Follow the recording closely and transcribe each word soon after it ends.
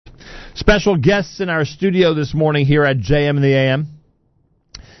Special guests in our studio this morning here at JM in the AM.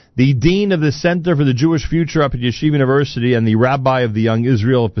 The Dean of the Center for the Jewish Future up at Yeshiva University and the Rabbi of the Young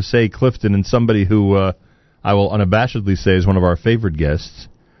Israel of Passaic Clifton, and somebody who I will unabashedly say is one of our favorite guests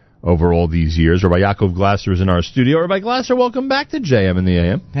over all these years. Rabbi Yaakov Glasser is in our studio. Rabbi Glasser, welcome back to JM in the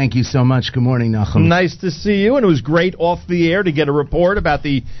AM. Thank you so much. Good morning, Nachum. Nice to see you, and it was great off the air to get a report about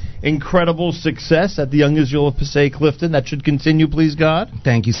the incredible success at the Young Israel of Passaic Clifton. That should continue, please God.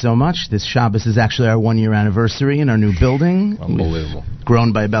 Thank you so much. This Shabbos is actually our 1-year anniversary in our new building. Unbelievable. We've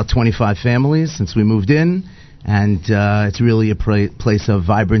grown by about 25 families since we moved in. And it's really a place of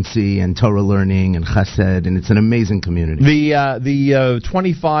vibrancy and Torah learning and chesed, and it's an amazing community. The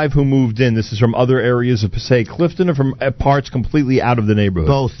 25 who moved in, this is from other areas of Passaic Clifton or from parts completely out of the neighborhood?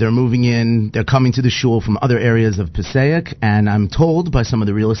 Both. They're moving in. They're coming to the shul from other areas of Passaic, and I'm told by some of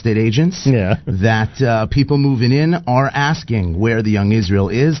the real estate agents that people moving in are asking where the Young Israel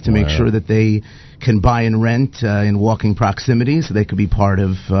is to make sure that they can buy and rent in walking proximity so they could be part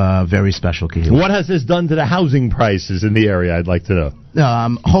of very special kehillah. What has this done to the housing prices in the area, I'd like to know?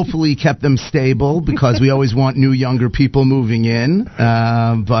 Hopefully kept them stable because we always want new, younger people moving in,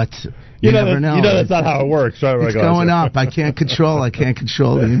 but you never know. You know that's not how it works, right? It's going up. I can't control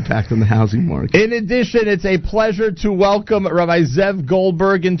the impact on the housing market. In addition, it's a pleasure to welcome Rabbi Zev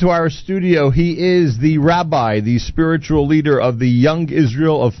Goldberg into our studio. He is the rabbi, the spiritual leader of the Young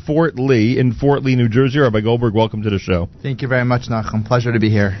Israel of Fort Lee in Fort Lee, New Jersey. Rabbi Goldberg, welcome to the show. Thank you very much, Nachum. Pleasure to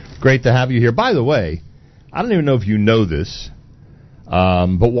be here. Great to have you here. By the way, I don't even know if you know this,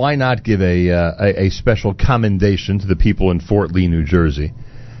 but why not give a special commendation to the people in Fort Lee, New Jersey?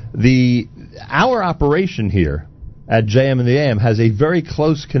 Our operation here at JM in the AM has a very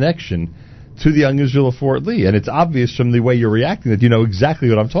close connection to the Young Israel of Fort Lee, and it's obvious from the way you're reacting that you know exactly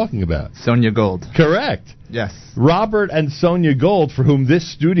what I'm talking about. Sonia Gold. Correct. Yes. Robert and Sonia Gold, for whom this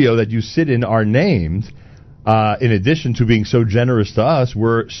studio that you sit in are named, in addition to being so generous to us,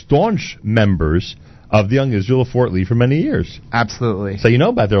 were staunch members of the Young Israel of Fort Lee for many years. Absolutely. So you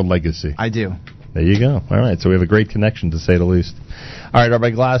know about their legacy. I do. There you go. All right, so we have a great connection, to say the least. All right,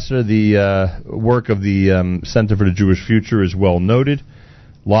 Rabbi Glasser, the work of the Center for the Jewish Future is well noted.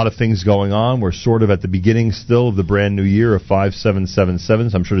 A lot of things going on. We're sort of at the beginning still of the brand new year of 5777,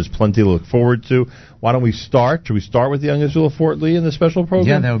 so I'm sure there's plenty to look forward to. Why don't we start? Should we start with the Young Israel of Fort Lee in the special program?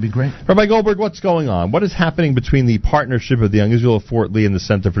 Yeah, that would be great. Rabbi Goldberg, what's going on? What is happening between the partnership of the Young Israel of Fort Lee and the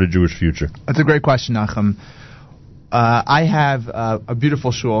Center for the Jewish Future? That's a great question, Nachum. I have a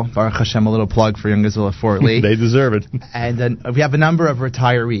beautiful shul, Baruch Hashem, a little plug for Young Israel of Fort Lee. They deserve it. And we have a number of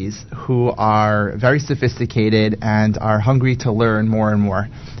retirees who are very sophisticated and are hungry to learn more and more.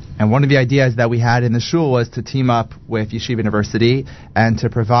 And one of the ideas that we had in the shul was to team up with Yeshiva University and to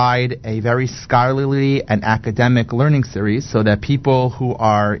provide a very scholarly and academic learning series so that people who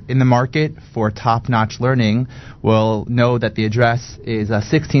are in the market for top-notch learning will know that the address is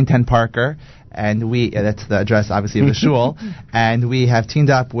 1610 Parker. And that's the address, obviously, of the shul. And we have teamed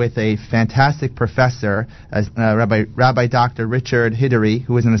up with a fantastic professor, Rabbi Dr. Richard Hidary,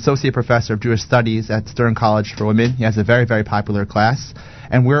 who is an associate professor of Jewish studies at Stern College for Women. He has a very, very popular class.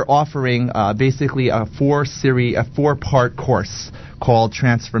 And we're offering basically a 4-part course called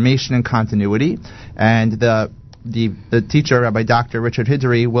Transformation and Continuity. And the teacher, Rabbi Dr. Richard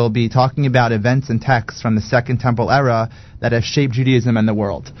Hidary, will be talking about events and texts from the Second Temple era that have shaped Judaism and the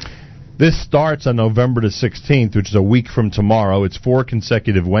world. This starts on November the 16th, which is a week from tomorrow. It's 4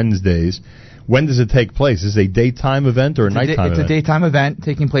 consecutive Wednesdays. When does it take place? Is it a daytime event or a nighttime event? It's a daytime event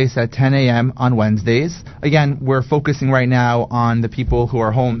taking place at 10 a.m. on Wednesdays. Again, we're focusing right now on the people who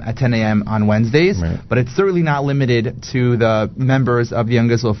are home at 10 a.m. on Wednesdays, but it's certainly not limited to the members of the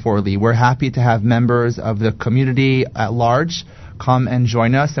Young Israel of Fort Lee. We're happy to have members of the community at large come and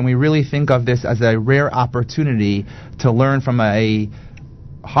join us, and we really think of this as a rare opportunity to learn from a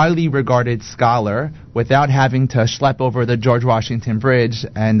highly regarded scholar without having to schlep over the George Washington Bridge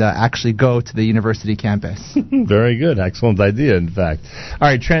and actually go to the university campus. Very good. Excellent idea, in fact. All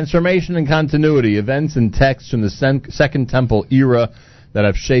right, Transformation and Continuity, events and texts from the Second Temple era that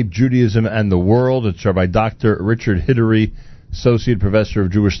have shaped Judaism and the world. It's by Dr. Richard Hidary, Associate Professor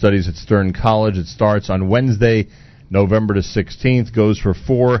of Jewish Studies at Stern College. It starts on Wednesday, November the 16th, goes for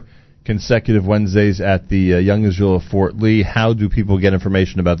 4 consecutive Wednesdays at the Young Israel of Fort Lee. How do people get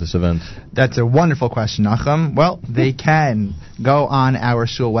information about this event? That's a wonderful question, Nachum. Well, they can go on our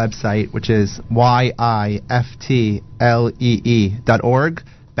shul website, which is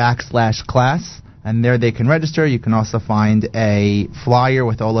yiftle.org/class, and there they can register. You can also find a flyer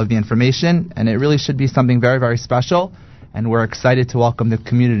with all of the information, and it really should be something very, very special. and we're excited to welcome the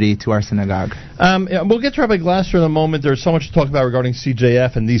community to our synagogue. We'll get to Rabbi Glasser in a moment. There's so much to talk about regarding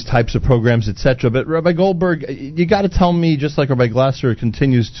CJF and these types of programs, etc. But Rabbi Goldberg, you got to tell me, just like Rabbi Glasser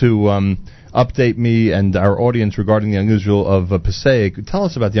continues to update me and our audience regarding the Young Israel of Passaic, tell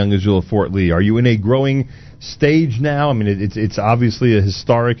us about the Young Israel of Fort Lee. Are you in a growing stage now? I mean, it's obviously a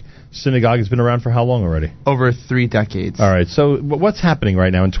historic synagogue. It's been around for how long already? Over 3 decades. All right. So what's happening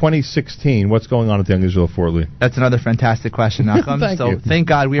right now in 2016? What's going on at the Young Israel of Fort Lee? That's another fantastic question, Nachum. Thank you. Thank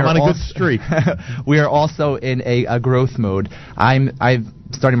God we are on a good streak. We are also in a growth mode. I've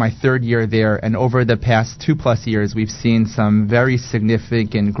started my 3rd year there, and over the past 2+ years, we've seen some very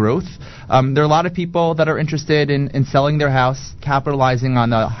significant growth. There are a lot of people that are interested in selling their house, capitalizing on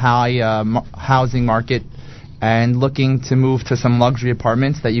the high housing market, and looking to move to some luxury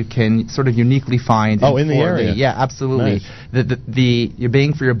apartments that you can sort of uniquely find in the area. Yeah, absolutely. Nice. Your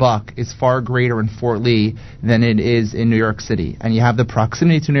bang for your buck is far greater in Fort Lee than it is in New York City. And you have the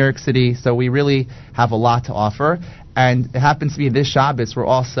proximity to New York City, so we really have a lot to offer. And it happens to be this Shabbos, we're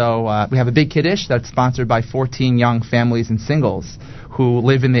also, we have a big Kiddush that's sponsored by 14 young families and singles who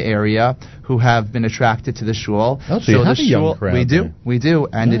live in the area, who have been attracted to the shul. Oh, so you have a young crowd. We do,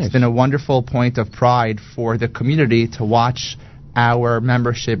 and nice. It's been a wonderful point of pride for the community to watch our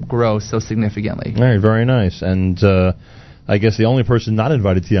membership grow so significantly. Very, very nice. And I guess the only person not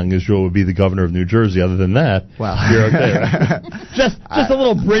invited to Young Israel would be the governor of New Jersey. Other than that, you're okay. Right? Just a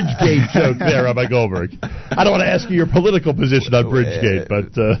little Bridgegate joke there, Rabbi Goldberg. I don't want to ask you your political position on Bridgegate,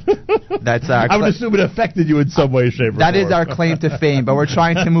 but that's I would assume it affected you in some way, shape, or form. That is our claim to fame, but we're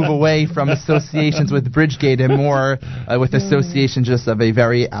trying to move away from associations with Bridgegate and more with associations just of a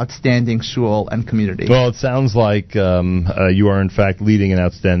very outstanding shul and community. Well, it sounds like you are, in fact, leading an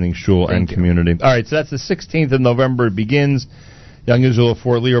outstanding shul and community. All right, so that's the 16th of November. It begins. Young Israel of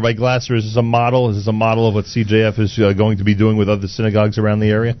Fort Lee. Rabbi Glasser, is this a model? Is this a model of what CJF is going to be doing with other synagogues around the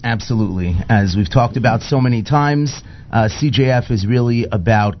area? Absolutely. As we've talked about so many times, CJF is really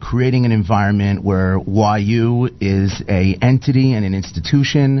about creating an environment where YU is a entity and an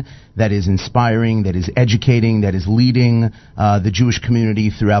institution that is inspiring, that is educating, that is leading the Jewish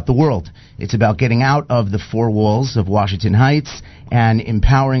community throughout the world. It's about getting out of the 4 walls of Washington Heights and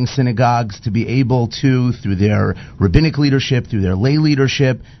empowering synagogues to be able to, through their rabbinic leadership, through their lay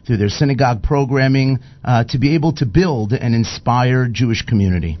leadership, through their synagogue programming, to be able to build an inspired Jewish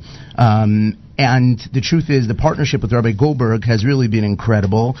community. And the truth is, the partnership with Rabbi Goldberg has really been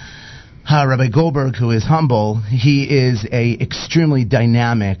incredible. Rabbi Goldberg, who is humble, he is a extremely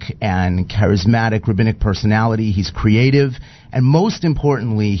dynamic and charismatic rabbinic personality. He's creative, and most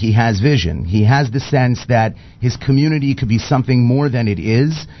importantly, he has vision. He has the sense that his community could be something more than it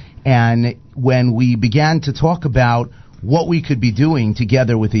is. And when we began to talk about what we could be doing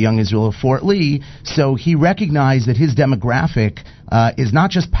together with the Young Israel of Fort Lee, so he recognized that his demographic is not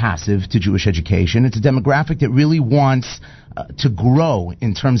just passive to Jewish education. It's a demographic that really wants to grow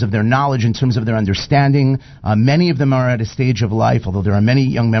in terms of their knowledge, in terms of their understanding. Many of them are at a stage of life, although there are many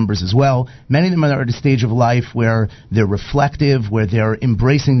young members as well, many of them are at a stage of life where they're reflective, where they're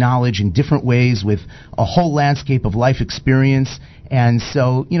embracing knowledge in different ways with a whole landscape of life experience. And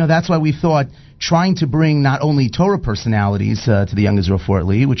so, that's why we thought trying to bring not only Torah personalities to the Young Israel Fort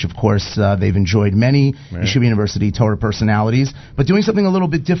Lee, which of course they've enjoyed many Yeshiva University Torah personalities, but doing something a little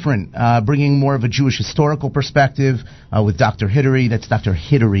bit different, bringing more of a Jewish historical perspective with Dr. Hidary. That's Dr.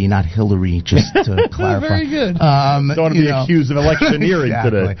 Hidary, not Hillary, just to clarify. Very good. Don't want to be accused of electioneering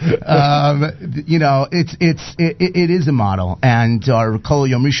today. It is a model, and our Kol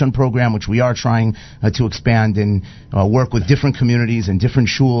Yom Rishon program, which we are trying to expand and work with different communities and different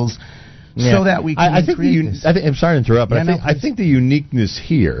shuls. Yeah. So that we can create this. I'm sorry to interrupt, but I think the uniqueness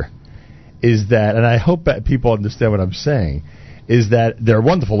here is that, and I hope that people understand what I'm saying, is that there are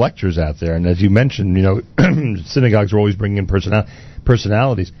wonderful lectures out there, and as you mentioned, synagogues are always bringing in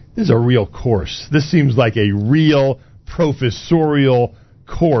personalities. This is a real course. This seems like a real professorial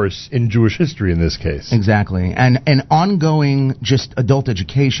course in Jewish history in this case. Exactly. And an ongoing just adult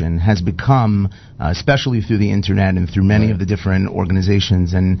education has become, especially through the internet and through many of the different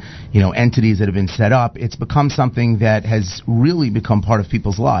organizations and entities that have been set up, it's become something that has really become part of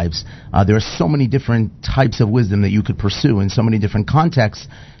people's lives. There are so many different types of wisdom that you could pursue in so many different contexts.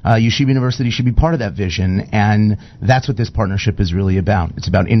 Yeshiva University should be part of that vision, and that's what this partnership is really about. It's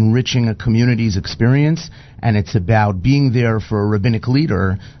about enriching a community's experience, and it's about being there for a rabbinic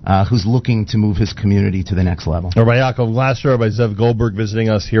leader who's looking to move his community to the next level. Rabbi Yaakov Glasser, Rabbi Zev Goldberg visiting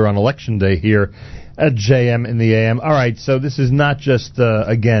us here on Election Day here at JM in the AM. All right, so this is not just,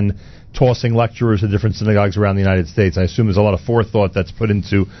 again, tossing lecturers to different synagogues around the United States. I assume there's a lot of forethought that's put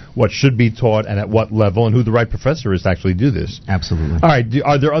into what should be taught and at what level and who the right professor is to actually do this. Absolutely. All right,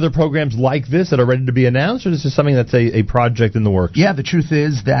 are there other programs like this that are ready to be announced, or is this something that's a project in the works? Yeah, the truth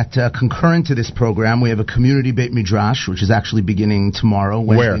is that concurrent to this program, we have a community Beit Midrash, which is actually beginning tomorrow,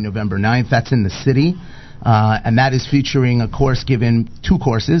 Wednesday, November 9th. That's in the city. And that is featuring two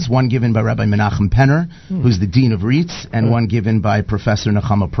courses, one given by Rabbi Menachem Penner, who's the Dean of REITs, and one given by Professor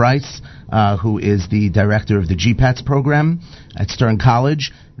Nechama Price, who is the director of the GPATS program at Stern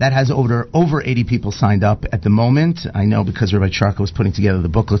College. That has over 80 people signed up at the moment. I know because Rabbi Charka was putting together the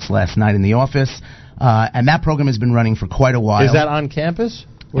booklets last night in the office. And that program has been running for quite a while. Is that on campus?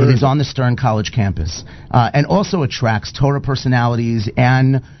 It is on the Stern College campus, and also attracts Torah personalities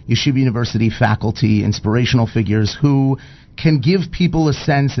and Yeshiva University faculty, inspirational figures who can give people a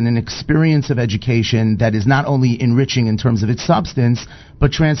sense and an experience of education that is not only enriching in terms of its substance,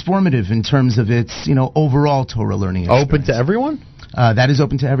 but transformative in terms of its, overall Torah learning experience. Open to everyone? That is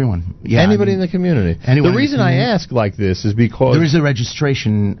open to everyone. Yeah, anybody in the community. The reason I ask like this is because there is a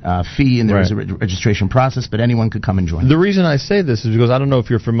registration fee and there is a registration process, but anyone could come and join. The reason I say this is because I don't know if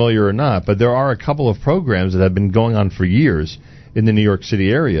you're familiar or not, but there are a couple of programs that have been going on for years in the New York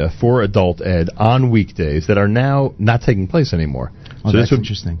City area for adult ed on weekdays that are now not taking place anymore. Oh, so that's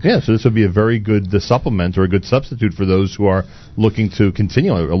interesting. Yeah, so this would be a very good supplement or a good substitute for those who are looking to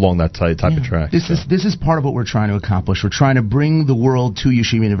continue along that type of track. This is part of what we're trying to accomplish. We're trying to bring the world to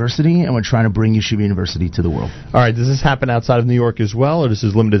Yeshiva University, and we're trying to bring Yeshiva University to the world. All right, does this happen outside of New York as well, or this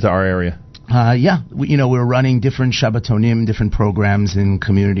is limited to our area? We're running different Shabbatonim, different programs in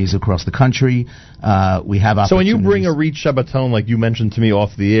communities across the country. We have opportunities. So when you bring a REIT Shabbaton, like you mentioned to me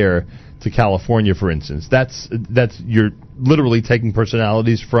off the air, to California, for instance, that's you're literally taking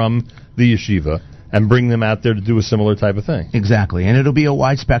personalities from the yeshiva and bring them out there to do a similar type of thing. Exactly, and it'll be a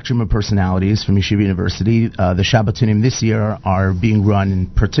wide spectrum of personalities from Yeshiva University. The Shabbatonim this year are being run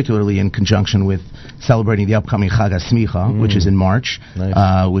particularly in conjunction with celebrating the upcoming Chag HaSmicha, which is in March,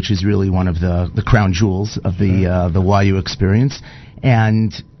 which is really one of the crown jewels of the YU experience.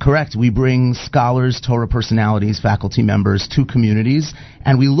 And correct, we bring scholars, Torah personalities, faculty members to communities,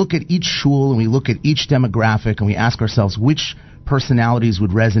 and we look at each shul and we look at each demographic and we ask ourselves which personalities would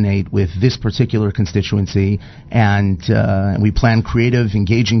resonate with this particular constituency, and we plan creative,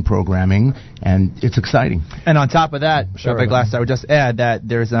 engaging programming, and it's exciting. And on top of that, Rabbi Glass, I would just add that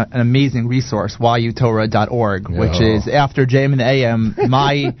there's an amazing resource, yutorah.org, which is, after JM and the AM,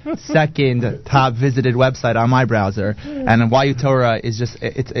 my second top visited website on my browser. And YU Torah is just,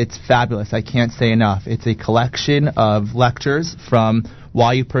 it's fabulous. I can't say enough. It's a collection of lectures from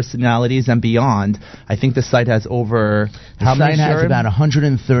YU personalities and beyond. I think the site has over how many? The site has about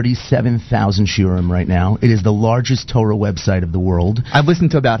 137,000 shiurim right now. It is the largest Torah website of the world. I've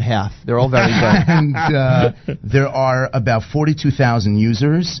listened to about half. They're all very good. And there are about 42,000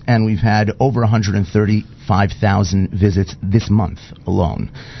 users, and we've had over 135,000 visits this month alone.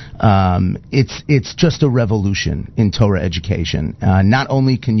 It's just a revolution in Torah education. Not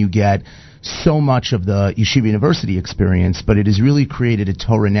only can you get so much of the Yeshiva University experience, but it has really created a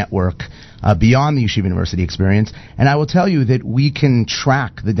Torah network beyond the Yeshiva University experience. And I will tell you that we can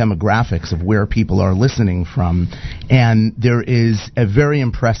track the demographics of where people are listening from, and there is a very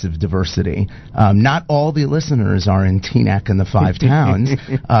impressive diversity. Not all the listeners are in Teaneck and the Five Towns.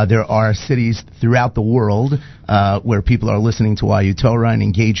 There are cities throughout the world where people are listening to YU Torah and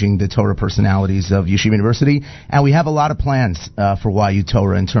engaging the Torah personalities of Yeshiva University. And we have a lot of plans for YU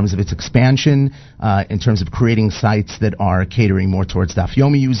Torah in terms of its expansion, in terms of creating sites that are catering more towards Daf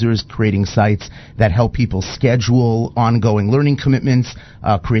Yomi users, creating sites that help people schedule ongoing learning commitments,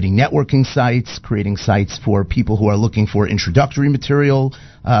 creating networking sites, creating sites for people who are looking for introductory material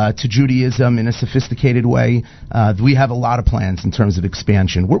to Judaism in a sophisticated way. We have a lot of plans in terms of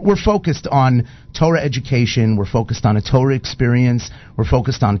expansion. We're focused on Torah education. We're focused on a Torah experience. We're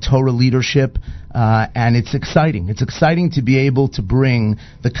focused on Torah leadership. And it's exciting. It's exciting to be able to bring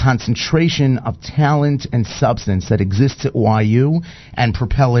the concentration of talent and substance that exists at YU and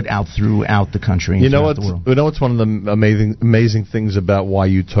propel it out throughout the country and throughout the world. You know what's one of the amazing things about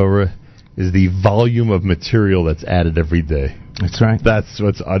YU Torah is the volume of material that's added every day. That's right. That's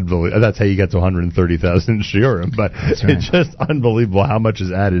what's unbelievable. That's how you get to 130,000 shiurim. But it's just unbelievable how much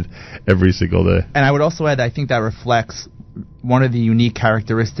is added every single day. And I would also add, I think that reflects one of the unique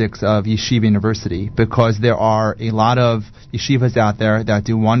characteristics of Yeshiva University, because there are a lot of yeshivas out there that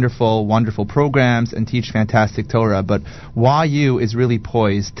do wonderful, wonderful programs and teach fantastic Torah, but YU is really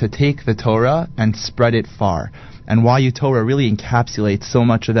poised to take the Torah and spread it far. And YU Torah really encapsulates so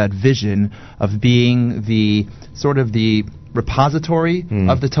much of that vision of being the sort of the repository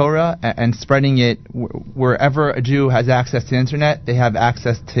of the Torah and spreading it wherever a Jew has access to the internet. They have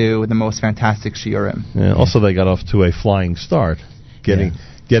access to the most fantastic shiurim. Yeah, also, they got off to a flying start,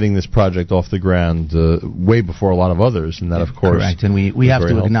 getting this project off the ground way before a lot of others, and that, of course, correct. And we have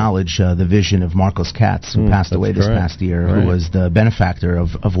to acknowledge the vision of Marcos Katz, who passed away this past year, who was the benefactor of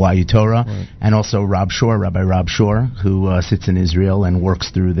YU Torah, and also Rabbi Rob Shore, who sits in Israel and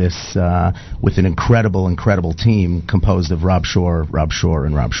works through this with an incredible team composed of Rob Shore,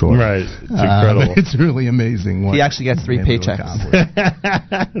 and Rob Shore. Right, it's incredible. It's really amazing. He actually gets 3 paychecks.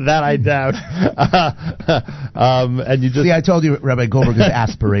 That I doubt. And you just see, I told you, Rabbi Goldberg is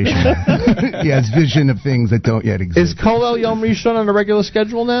aspiration. He has vision of things that don't yet exist. Is Kol Yom Rishon on a regular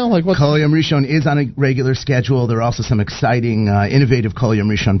schedule now? Kol Yom Rishon is on a regular schedule. There are also some exciting, innovative Kol Yom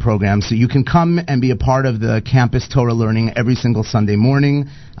Rishon programs. So you can come and be a part of the campus Torah learning every single Sunday morning.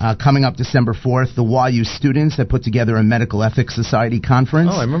 Coming up December 4th, the YU students have put together a Medical Ethics Society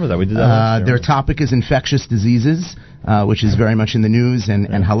conference. Oh, I remember that. We did that last year. Their topic is infectious diseases, which is very much in the news, and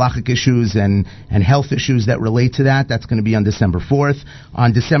halachic issues and health issues that relate to that. That's going to be on December 4th.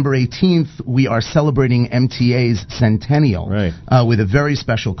 On December 18th, we are celebrating MTA's centennial with a very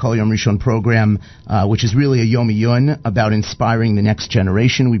special Kol Yom Rishon program, which is really a Yom Yun about inspiring the next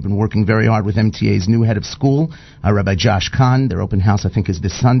generation. We've been working very hard with MTA's new head of school, Rabbi Josh Kahn. Their open house, I think, is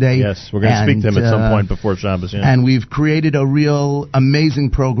this Sunday. Yes, we're going to speak to him at some point before Shabbos. Yeah. And we've created a real amazing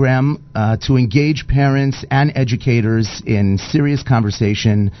program to engage parents and educators in serious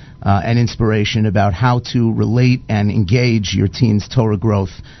conversation and inspiration about how to relate and engage your teens' Torah growth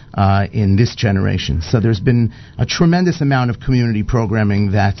in this generation. So there's been a tremendous amount of community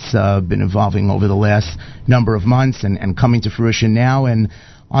programming that's been evolving over the last number of months and coming to fruition now. And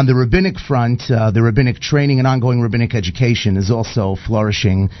on the rabbinic front, the rabbinic training and ongoing rabbinic education is also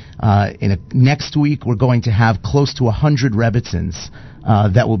flourishing. Next week, we're going to have close to 100 Rebbitzins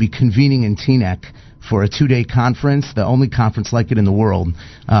that will be convening in Teaneck for a 2-day conference, the only conference like it in the world,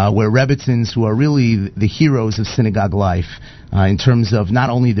 where Rebbitzins, who are really the heroes of synagogue life, in terms of not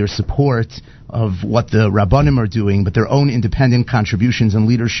only their support of what the Rabbanim are doing, but their own independent contributions and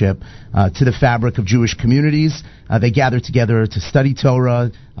leadership to the fabric of Jewish communities. They gather together to study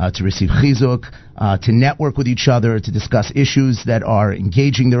Torah, to receive chizuk, to network with each other, to discuss issues that are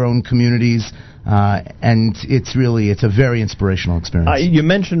engaging their own communities, and it's a very inspirational experience. You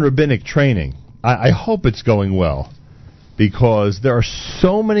mentioned rabbinic training. I hope it's going well, because there are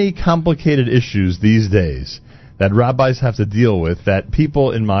so many complicated issues these days that rabbis have to deal with, that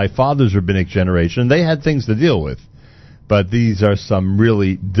people in my father's rabbinic generation, they had things to deal with. But these are some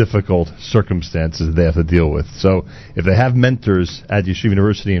really difficult circumstances they have to deal with. So if they have mentors at Yeshiva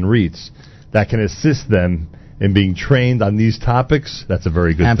University and REITs that can assist them in being trained on these topics, that's a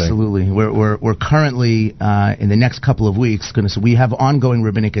very good Absolutely. thing. We're currently, in the next couple of weeks, we have ongoing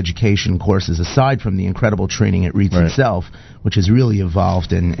rabbinic education courses aside from the incredible training at REITs itself, which has really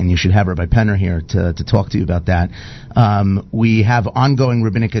evolved, and you should have Rabbi Penner here to talk to you about that. We have ongoing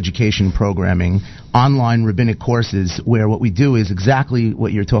rabbinic education programming, online rabbinic courses, where what we do is exactly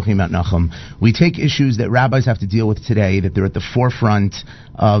what you're talking about, Nachum. We take issues that rabbis have to deal with today, that they're at the forefront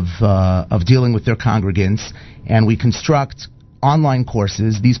of dealing with their congregants, and we construct online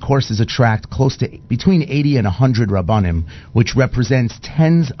courses. These courses attract close to between 80 and 100 Rabbanim, which represents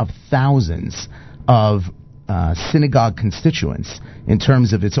tens of thousands of synagogue constituents in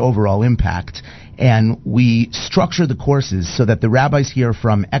terms of its overall impact. And we structure the courses so that the rabbis hear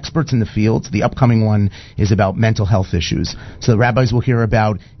from experts in the field. The upcoming one is about mental health issues. So the rabbis will hear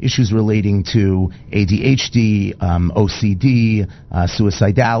about issues relating to ADHD, OCD,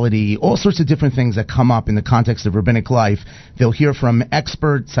 suicidality, all sorts of different things that come up in the context of rabbinic life. They'll hear from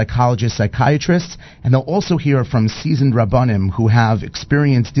expert psychologists, psychiatrists, and they'll also hear from seasoned rabbanim who have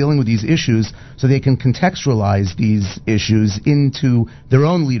experience dealing with these issues, so they can contextualize these issues into their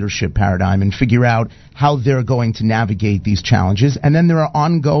own leadership paradigm and figure out how they're going to navigate these challenges. And then there are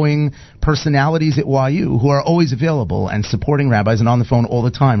ongoing personalities at YU who are always available and supporting rabbis and on the phone all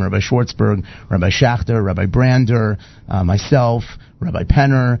the time. Rabbi Schwartzberg, Rabbi Schachter, Rabbi Brander, myself, Rabbi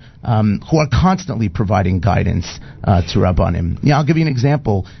Penner, who are constantly providing guidance to Rabbanim. Yeah, I'll give you an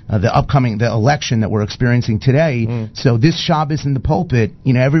example. The election that we're experiencing today. So this Shabbos in the pulpit,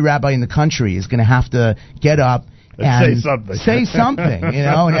 every rabbi in the country is going to have to get up And say something. Say something,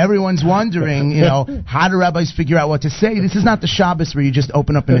 and everyone's wondering, how do rabbis figure out what to say? This is not the Shabbos where you just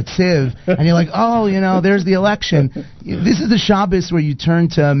open up in a tziv and you're like, there's the election. This is the Shabbos where you turn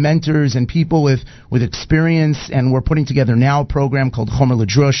to mentors and people with experience, and we're putting together now a program called Chomer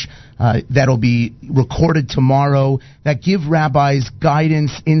L'Drush that'll be recorded tomorrow that give rabbis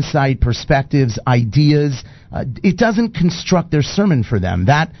guidance, insight, perspectives, ideas. It doesn't construct their sermon for them.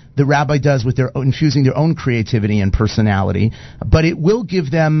 That the rabbi does with infusing their own creativity and personality, but it will give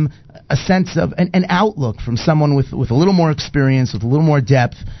them a sense of an outlook from someone with a little more experience, with a little more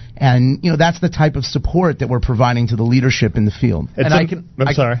depth, and that's the type of support that we're providing to the leadership in the field.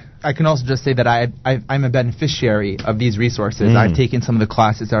 I can also just say that I'm a beneficiary of these resources. I've taken some of the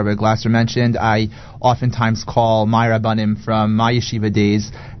classes that Rabbi Glasser mentioned. I oftentimes call my Rabbanim from my yeshiva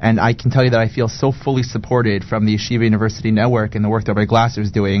days, and I can tell you that I feel so fully supported from the Yeshiva University Network and the work that Rabbi Glasser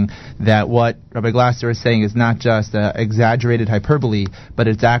is doing, that what Rabbi Glasser is saying is not just exaggerated hyperbole, but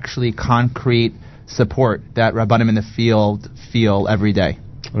it's actually concrete support that Rabbanim in the field feel every day.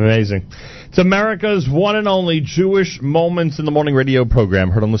 Amazing. It's America's one and only Jewish Moments in the Morning radio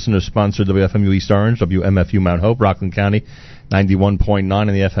program. Heard on listener-sponsored WFMU East Orange, WMFU Mount Hope, Rockland County, 91.9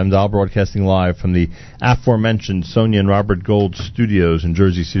 in the FM dial, broadcasting live from the aforementioned Sonia and Robert Gold studios in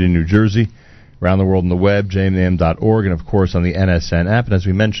Jersey City, New Jersey. Around the world on the web, jmam.org, and of course on the NSN app. And as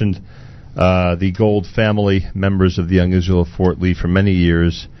we mentioned, the Gold family, members of the Young Israel of Fort Lee for many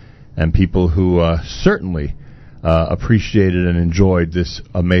years, and people who certainly appreciated and enjoyed this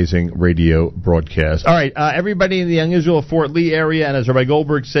amazing radio broadcast. All right, everybody in the Young Israel of Fort Lee area, and as Rabbi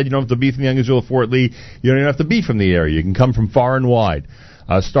Goldberg said, you don't have to be from the Young Israel of Fort Lee. You don't even have to be from the area. You can come from far and wide.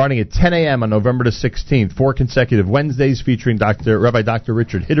 Starting at 10 a.m. on November the 16th, 4 consecutive Wednesdays featuring Rabbi Dr.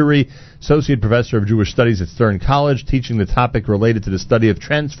 Richard Hidary, Associate Professor of Jewish Studies at Stern College, teaching the topic related to the study of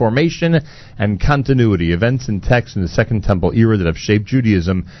transformation and continuity, events and texts in the Second Temple era that have shaped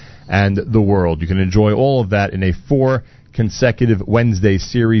Judaism and the world. You can enjoy all of that in a 4 consecutive Wednesday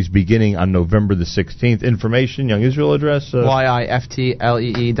series beginning on November the 16th. Information, Young Israel address?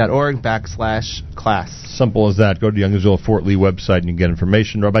 YIFTLEE.org/class. Simple as that. Go to the Young Israel Fort Lee website and you can get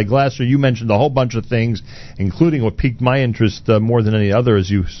information. Rabbi Glasser, you mentioned a whole bunch of things, including what piqued my interest more than any other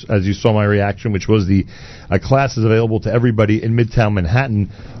as you saw my reaction, which was the classes available to everybody in Midtown Manhattan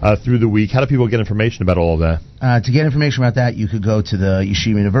through the week. How do people get information about all of that? To get information about that, you could go to the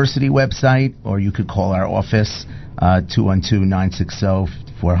Yeshiva University website, or you could call our office,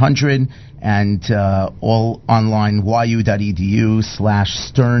 212-960-5400, and all online,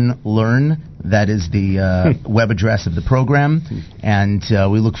 yu.edu/sternlearn. That is the web address of the program, and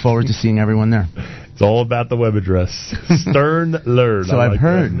we look forward to seeing everyone there. It's all about the web address. Stern Learn. So I've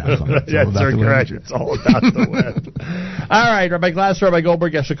heard. Yes, sir, correct. It's all about the web. All right, Rabbi Glasser, Rabbi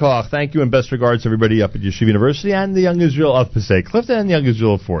Goldberg, Yesher Koach. Thank you, and best regards to everybody up at Yeshiva University and the Young Israel of Passaic Clifton and the Young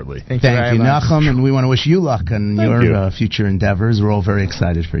Israel of Fort Lee. Thank you, Nachum, and we want to wish you luck on your future endeavors. We're all very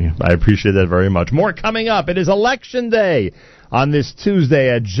excited for you. I appreciate that very much. More coming up. It is Election Day on this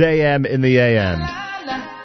Tuesday at JM in the AM.